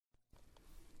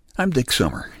I'm Dick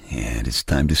Summer, and it's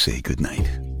time to say goodnight.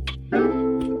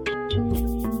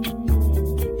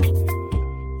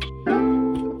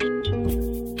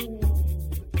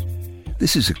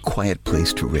 This is a quiet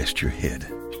place to rest your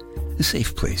head, a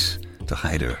safe place to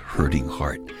hide a hurting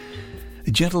heart,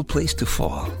 a gentle place to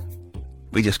fall.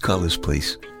 We just call this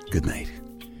place goodnight.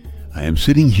 I am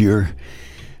sitting here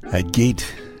at gate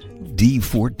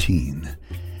D14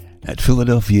 at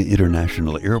Philadelphia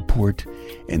International Airport,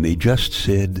 and they just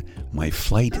said my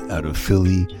flight out of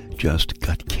Philly just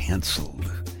got canceled.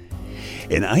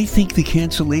 And I think the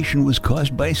cancellation was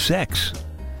caused by sex.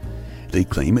 They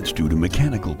claim it's due to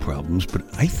mechanical problems, but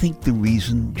I think the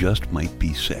reason just might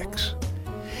be sex.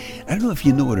 I don't know if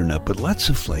you know it or not, but lots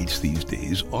of flights these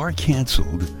days are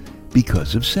canceled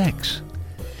because of sex.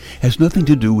 Has nothing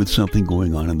to do with something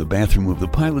going on in the bathroom of the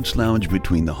pilot's lounge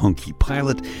between the hunky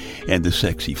pilot and the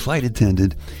sexy flight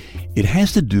attendant. It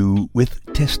has to do with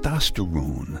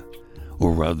testosterone,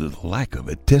 or rather the lack of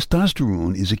it.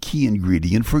 Testosterone is a key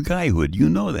ingredient for guyhood. You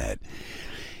know that.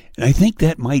 And I think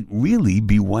that might really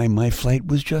be why my flight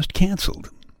was just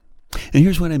canceled. And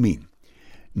here's what I mean.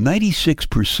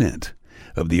 96%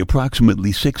 of the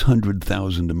approximately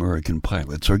 600,000 American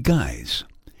pilots are guys.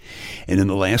 And in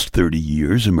the last 30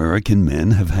 years, American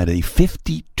men have had a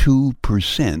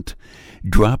 52%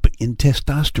 drop in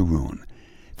testosterone.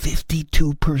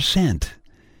 52%.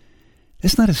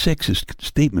 That's not a sexist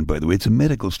statement, by the way. It's a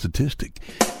medical statistic.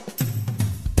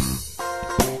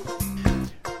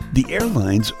 The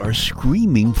airlines are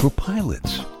screaming for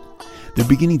pilots. They're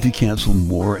beginning to cancel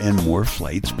more and more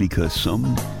flights because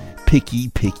some picky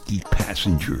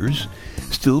passengers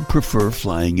still prefer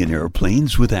flying in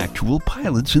airplanes with actual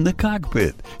pilots in the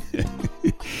cockpit.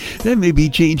 That may be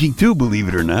changing too, believe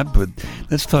it or not, but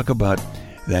let's talk about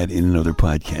that in another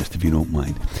podcast if you don't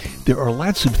mind. There are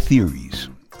lots of theories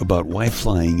about why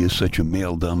flying is such a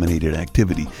male-dominated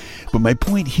activity, but my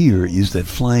point here is that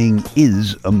flying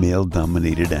is a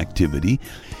male-dominated activity,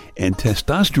 and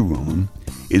testosterone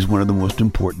is one of the most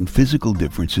important physical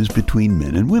differences between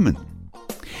men and women.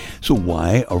 So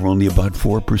why are only about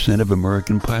 4% of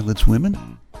American pilots women?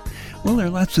 Well, there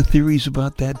are lots of theories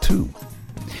about that too.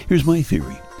 Here's my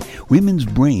theory. Women's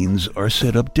brains are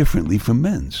set up differently from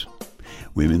men's.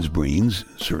 Women's brains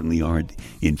certainly aren't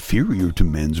inferior to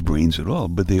men's brains at all,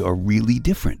 but they are really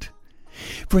different.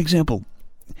 For example,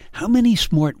 how many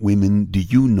smart women do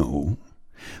you know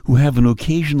who have an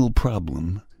occasional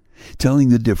problem telling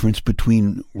the difference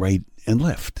between right and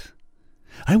left?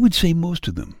 I would say most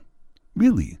of them.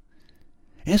 Really.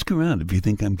 Ask around if you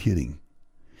think I'm kidding.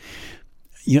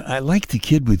 I like to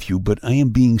kid with you, but I am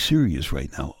being serious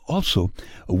right now. Also,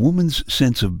 a woman's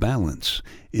sense of balance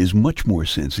is much more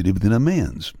sensitive than a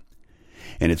man's.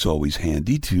 And it's always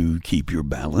handy to keep your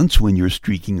balance when you're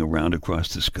streaking around across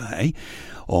the sky,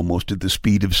 almost at the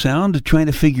speed of sound, trying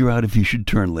to figure out if you should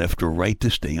turn left or right to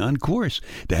stay on course.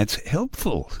 That's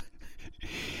helpful.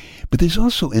 But there's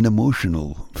also an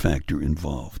emotional factor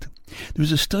involved. There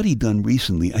was a study done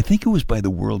recently, I think it was by the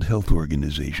World Health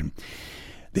Organization.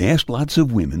 They asked lots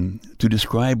of women to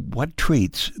describe what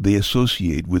traits they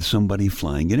associate with somebody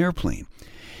flying an airplane.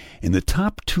 And the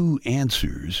top two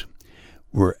answers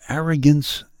were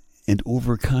arrogance and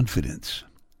overconfidence.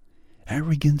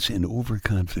 Arrogance and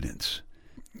overconfidence.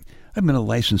 I've been a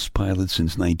licensed pilot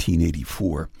since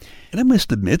 1984, and I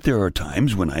must admit there are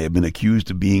times when I have been accused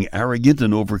of being arrogant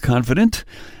and overconfident,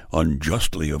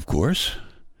 unjustly, of course.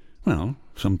 Well,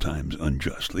 sometimes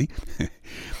unjustly.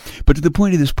 But to the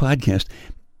point of this podcast,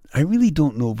 I really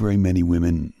don't know very many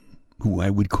women who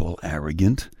I would call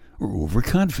arrogant or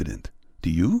overconfident. Do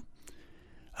you?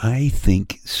 I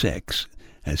think sex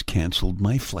has canceled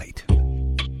my flight.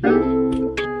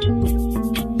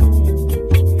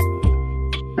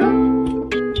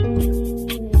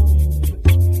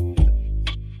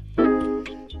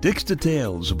 Dick's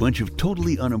Details, a bunch of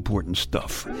totally unimportant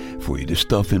stuff for you to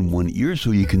stuff in one ear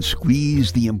so you can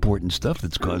squeeze the important stuff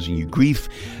that's causing you grief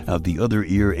out the other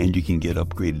ear, and you can get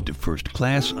upgraded to first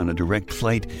class on a direct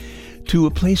flight to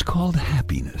a place called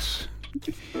happiness.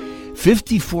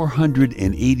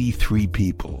 5,483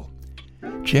 people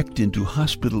checked into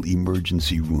hospital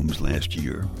emergency rooms last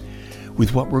year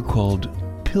with what were called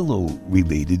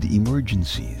pillow-related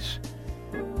emergencies.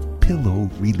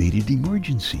 Pillow-related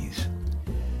emergencies.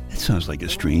 That sounds like a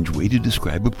strange way to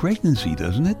describe a pregnancy,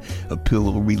 doesn't it? A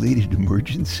pillow-related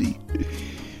emergency.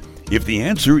 If the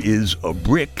answer is a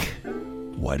brick,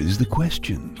 what is the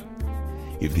question?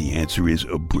 If the answer is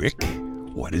a brick,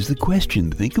 what is the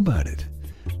question? Think about it.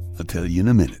 I'll tell you in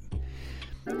a minute.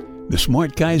 The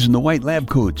smart guys in the white lab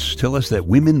coats tell us that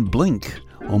women blink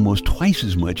almost twice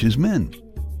as much as men.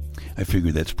 I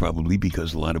figure that's probably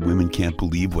because a lot of women can't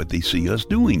believe what they see us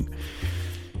doing.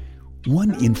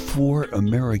 1 in 4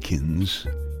 Americans,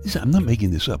 I'm not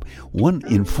making this up, 1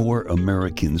 in 4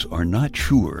 Americans are not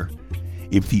sure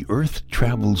if the Earth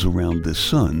travels around the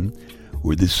sun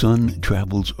or the sun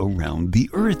travels around the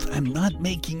Earth. I'm not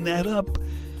making that up.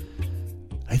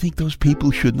 I think those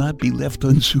people should not be left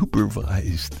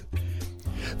unsupervised.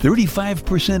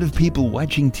 35% of people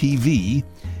watching TV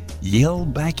yell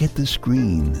back at the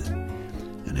screen.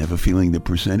 And I have a feeling the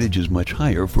percentage is much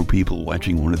higher for people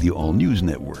watching one of the all-news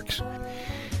networks.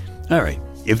 All right,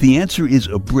 if the answer is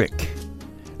a brick,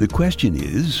 the question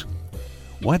is,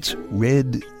 what's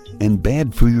red and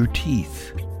bad for your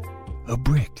teeth? A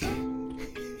brick.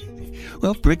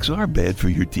 Well, bricks are bad for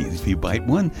your teeth. If you bite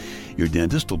one, your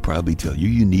dentist will probably tell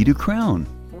you need a crown.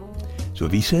 So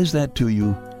if he says that to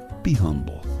you, be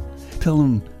humble. Tell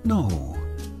him, no,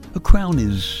 a crown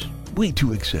is way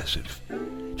too excessive.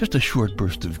 Just a short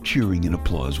burst of cheering and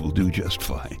applause will do just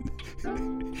fine.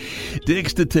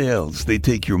 Dick's Details, they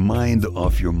take your mind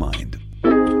off your mind.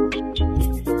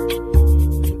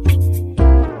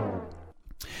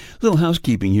 Little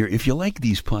housekeeping here. If you like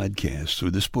these podcasts or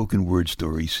the spoken word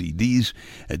story CDs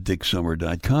at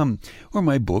dicksummer.com or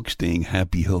my book, Staying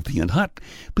Happy, Healthy, and Hot,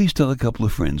 please tell a couple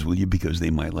of friends, will you? Because they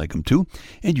might like them too,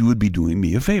 and you would be doing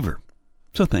me a favor.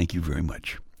 So thank you very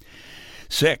much.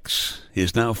 Sex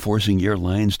is now forcing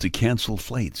airlines to cancel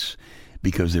flights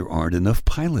because there aren't enough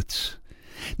pilots.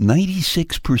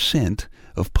 96%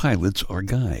 of pilots are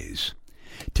guys.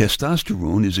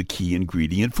 Testosterone is a key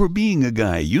ingredient for being a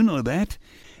guy. You know that.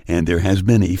 And there has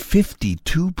been a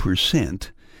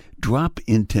 52% drop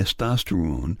in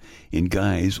testosterone in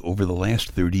guys over the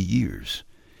last 30 years.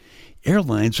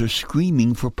 Airlines are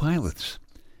screaming for pilots.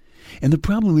 And the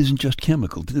problem isn't just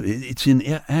chemical. It's in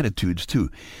attitudes, too.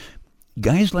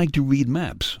 Guys like to read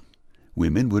maps.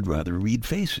 Women would rather read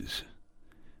faces.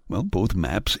 Well, both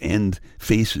maps and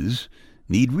faces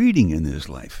need reading in this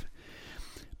life.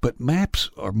 But maps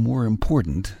are more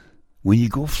important when you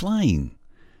go flying.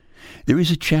 There is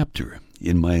a chapter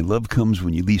in my Love Comes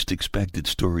When You Least Expect It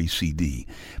story CD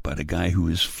about a guy who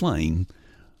is flying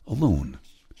alone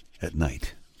at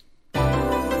night.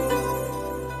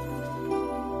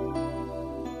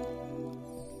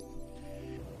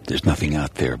 There's nothing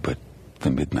out there but the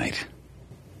midnight,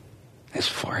 as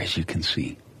far as you can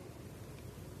see.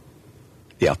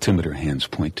 The altimeter hands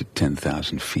point to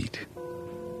 10,000 feet,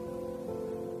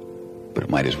 but it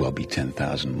might as well be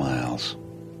 10,000 miles.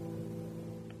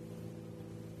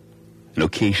 An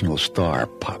occasional star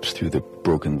pops through the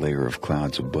broken layer of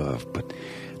clouds above, but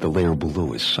the layer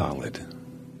below is solid.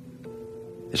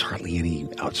 There's hardly any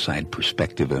outside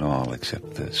perspective at all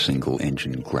except the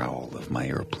single-engine growl of my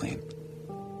airplane.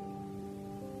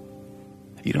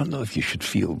 You don't know if you should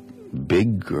feel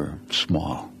big or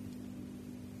small,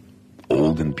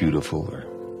 old and beautiful or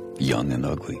young and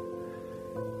ugly.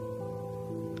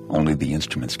 Only the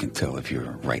instruments can tell if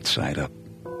you're right side up,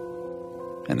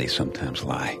 and they sometimes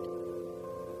lie.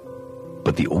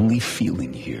 But the only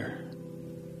feeling here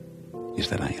is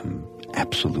that I am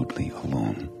absolutely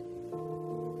alone.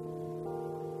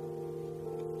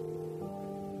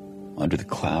 Under the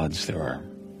clouds, there are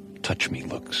touch-me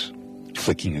looks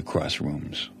flicking across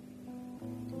rooms,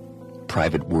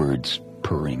 private words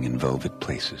purring in velvet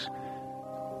places,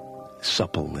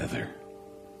 supple leather,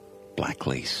 black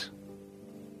lace,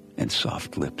 and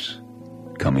soft lips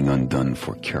coming undone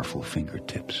for careful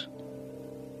fingertips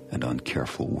and on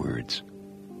careful words.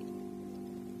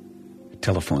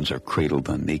 Telephones are cradled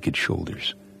on naked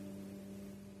shoulders,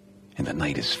 and the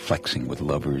night is flexing with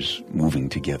lovers moving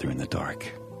together in the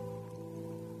dark.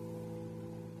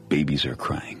 Babies are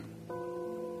crying.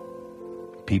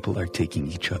 People are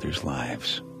taking each other's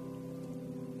lives,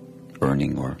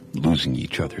 earning or losing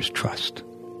each other's trust,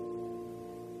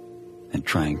 and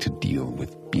trying to deal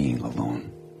with being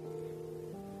alone.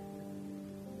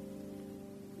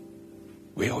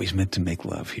 We always meant to make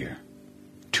love here,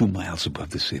 2 miles above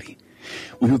the city.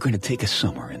 We were going to take a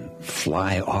summer and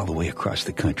fly all the way across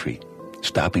the country,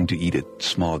 stopping to eat at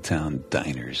small-town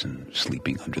diners and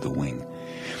sleeping under the wing.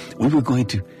 We were going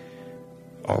to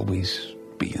always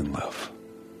be in love.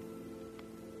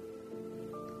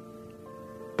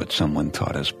 But someone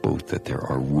taught us both that there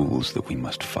are rules that we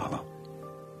must follow,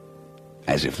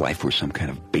 as if life were some kind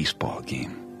of baseball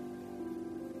game.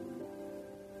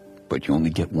 But you only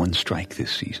get 1 strike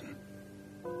this season.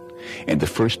 And the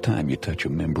first time you touch a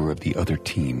member of the other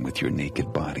team with your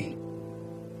naked body,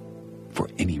 for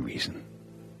any reason,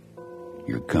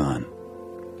 you're gone.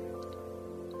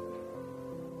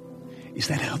 Is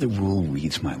that how the rule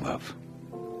reads, my love?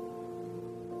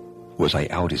 Was I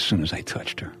out as soon as I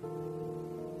touched her?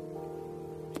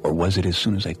 Or was it as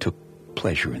soon as I took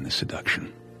pleasure in the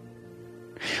seduction?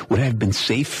 Would I have been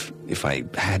safe if I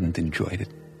hadn't enjoyed it?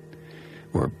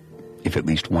 Or if at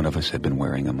least one of us had been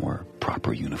wearing a more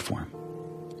proper uniform?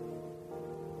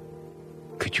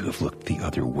 Could you have looked the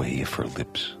other way if her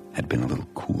lips had been a little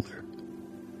cooler?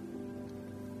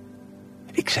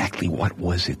 Exactly what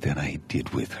was it that I did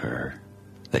with her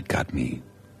that got me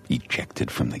ejected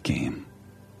from the game?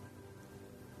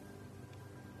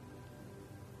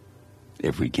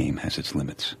 Every game has its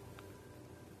limits.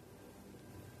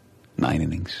 9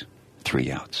 innings,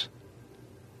 3 outs.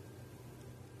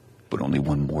 But only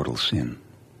one mortal sin,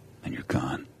 and you're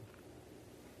gone.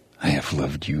 I have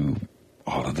loved you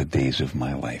all of the days of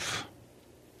my life,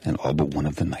 and all but one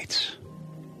of the nights.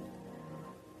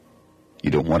 You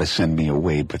don't want to send me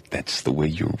away, but that's the way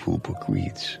your rule book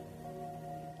reads.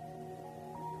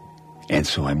 And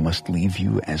so I must leave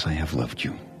you as I have loved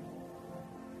you.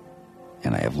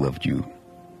 And I have loved you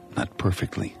not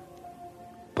perfectly,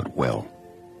 but well.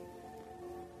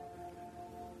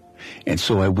 And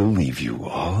so I will leave you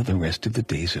all the rest of the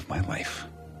days of my life.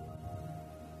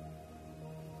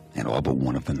 And all but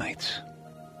one of the nights.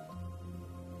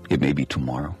 It may be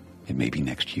tomorrow. It may be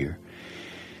next year.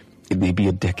 It may be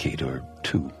a decade or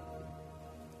 2.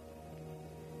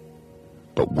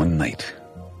 But one night,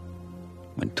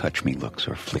 when touch-me looks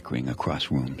are flickering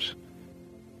across rooms,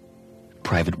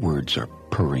 private words are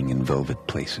purring in velvet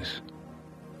places,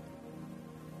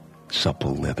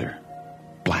 supple leather,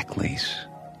 black lace,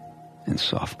 and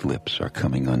soft lips are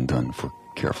coming undone for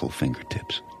careful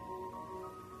fingertips.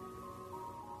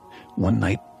 One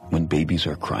night when babies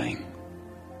are crying,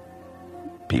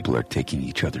 people are taking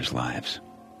each other's lives,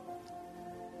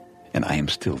 and I am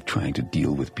still trying to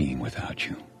deal with being without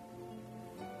you.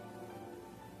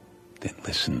 Then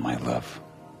listen, my love,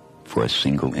 for a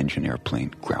single-engine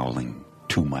airplane growling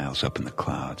 2 miles up in the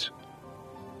clouds,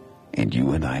 and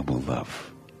you and I will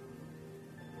love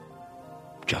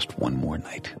just one more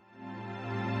night.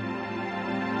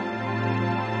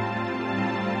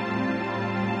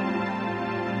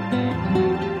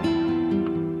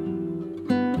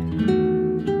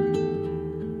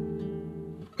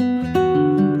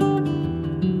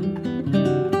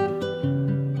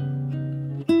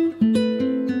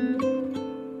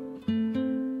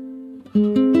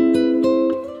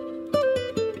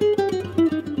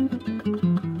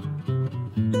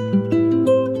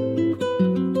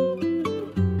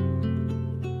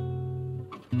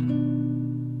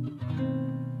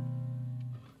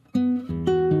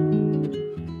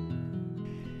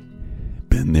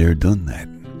 Been there, done that.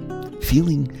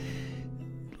 Feeling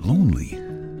lonely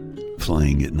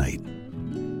flying at night.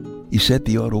 You set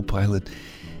the autopilot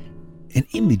and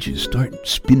images start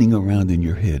spinning around in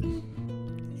your head.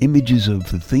 Images of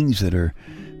the things that are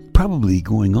probably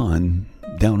going on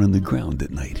down on the ground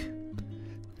at night.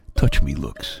 Touch-me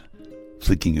looks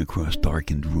flicking across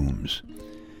darkened rooms.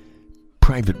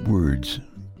 Private words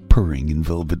purring in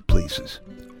velvet places.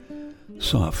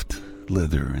 Soft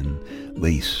leather and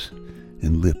lace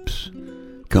and lips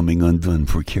coming undone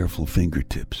for careful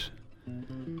fingertips.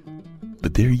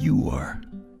 But there you are,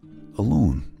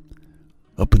 alone,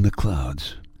 up in the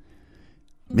clouds.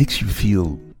 Makes you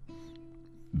feel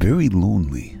very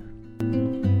lonely.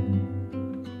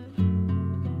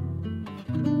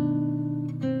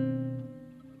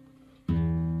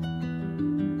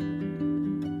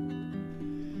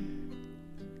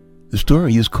 The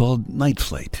story is called Night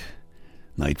Flight.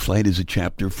 Night Flight is a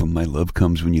chapter from my Love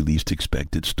Comes When You Least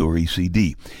Expect It story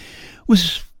CD. It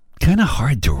was kind of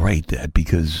hard to write that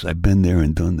because I've been there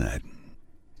and done that.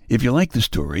 If you like the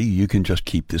story, you can just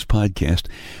keep this podcast,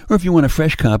 or if you want a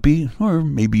fresh copy, or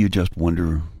maybe you just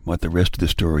wonder what the rest of the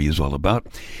story is all about,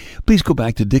 please go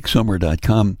back to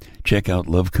dicksummer.com, check out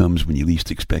Love Comes When You Least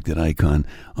Expect It icon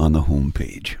on the home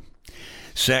page.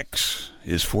 Sex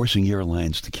is forcing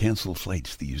airlines to cancel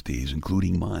flights these days,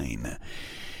 including mine.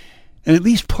 And at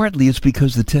least partly it's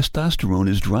because the testosterone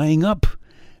is drying up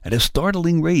at a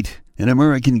startling rate in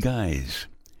American guys.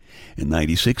 And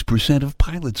 96% of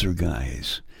pilots are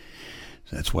guys.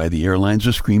 That's why the airlines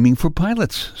are screaming for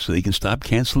pilots, so they can stop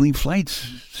canceling flights,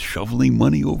 shoveling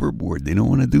money overboard. They don't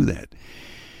want to do that.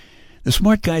 The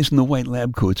smart guys in the white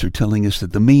lab coats are telling us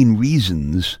that the main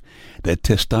reasons that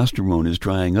testosterone is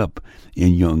drying up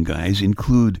in young guys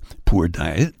include poor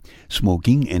diet,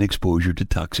 smoking, and exposure to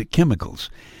toxic chemicals.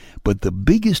 But the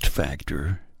biggest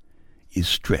factor is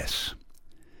stress.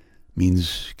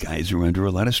 Means guys are under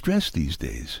a lot of stress these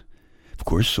days. Of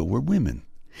course, so are women.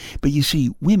 But you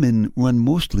see, women run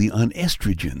mostly on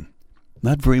estrogen,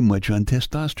 not very much on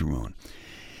testosterone.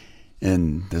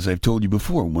 And as I've told you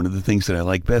before, one of the things that I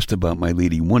like best about my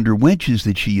Lady Wonder Wench is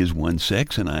that she is one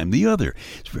sex and I'm the other.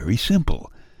 It's very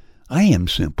simple. I am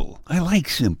simple. I like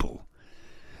simple.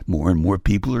 More and more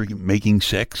people are making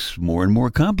sex more and more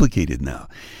complicated now.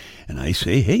 And I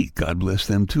say, hey, God bless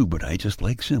them too, but I just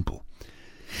like simple.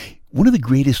 One of the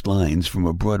greatest lines from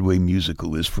a Broadway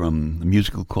musical is from a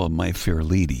musical called My Fair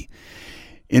Lady,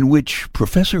 in which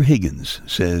Professor Higgins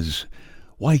says,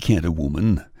 "Why can't a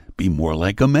woman be more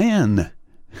like a man?"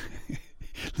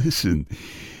 Listen,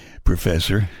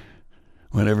 Professor,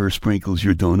 whatever sprinkles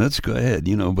your donuts, go ahead,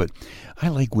 but I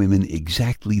like women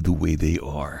exactly the way they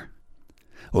are,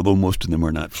 although most of them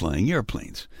are not flying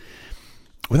airplanes.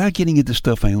 Without getting into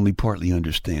stuff I only partly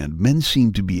understand, men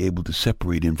seem to be able to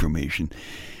separate information,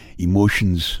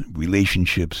 emotions,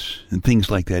 relationships, and things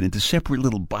like that into separate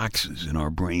little boxes in our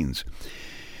brains.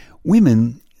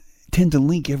 Women tend to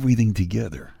link everything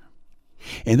together,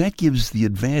 and that gives the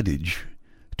advantage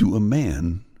to a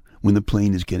man when the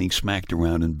plane is getting smacked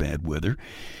around in bad weather,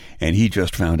 and he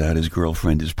just found out his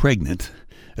girlfriend is pregnant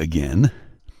again.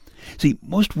 See,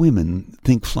 most women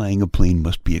think flying a plane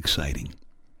must be exciting.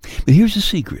 But here's the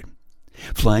secret.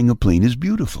 Flying a plane is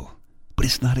beautiful, but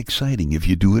it's not exciting if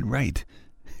you do it right.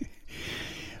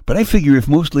 But I figure if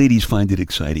most ladies find it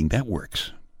exciting, that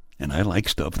works. And I like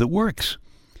stuff that works.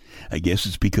 I guess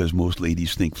it's because most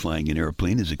ladies think flying an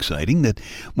airplane is exciting that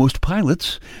most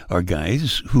pilots are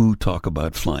guys who talk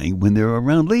about flying when they're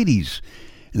around ladies.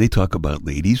 And they talk about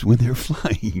ladies when they're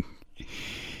flying.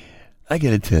 I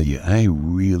gotta tell you, I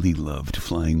really loved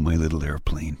flying my little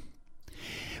airplane.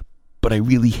 But I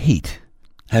really hate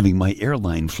having my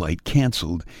airline flight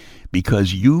canceled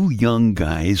because you young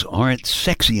guys aren't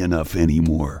sexy enough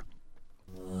anymore.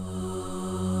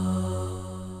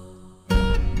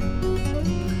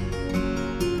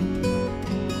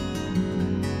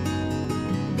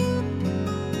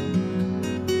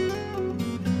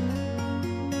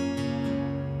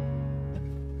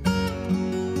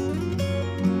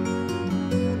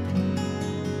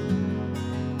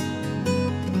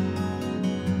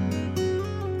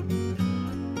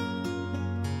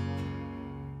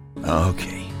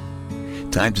 Okay,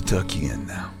 time to tuck you in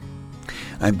now.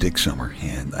 I'm Dick Summer,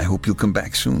 and I hope you'll come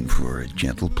back soon for a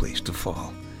gentle place to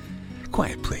fall.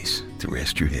 Quiet place to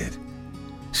rest your head.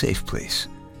 Safe place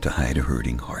to hide a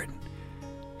hurting heart.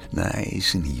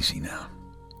 Nice and easy now.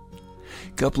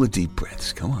 Couple of deep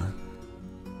breaths, come on.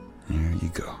 There you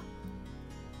go.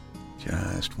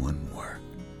 Just one more.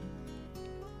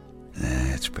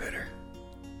 That's better.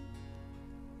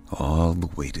 All the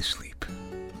way to sleep.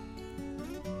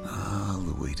 All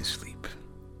the way to sleep.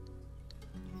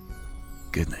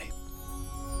 Good night.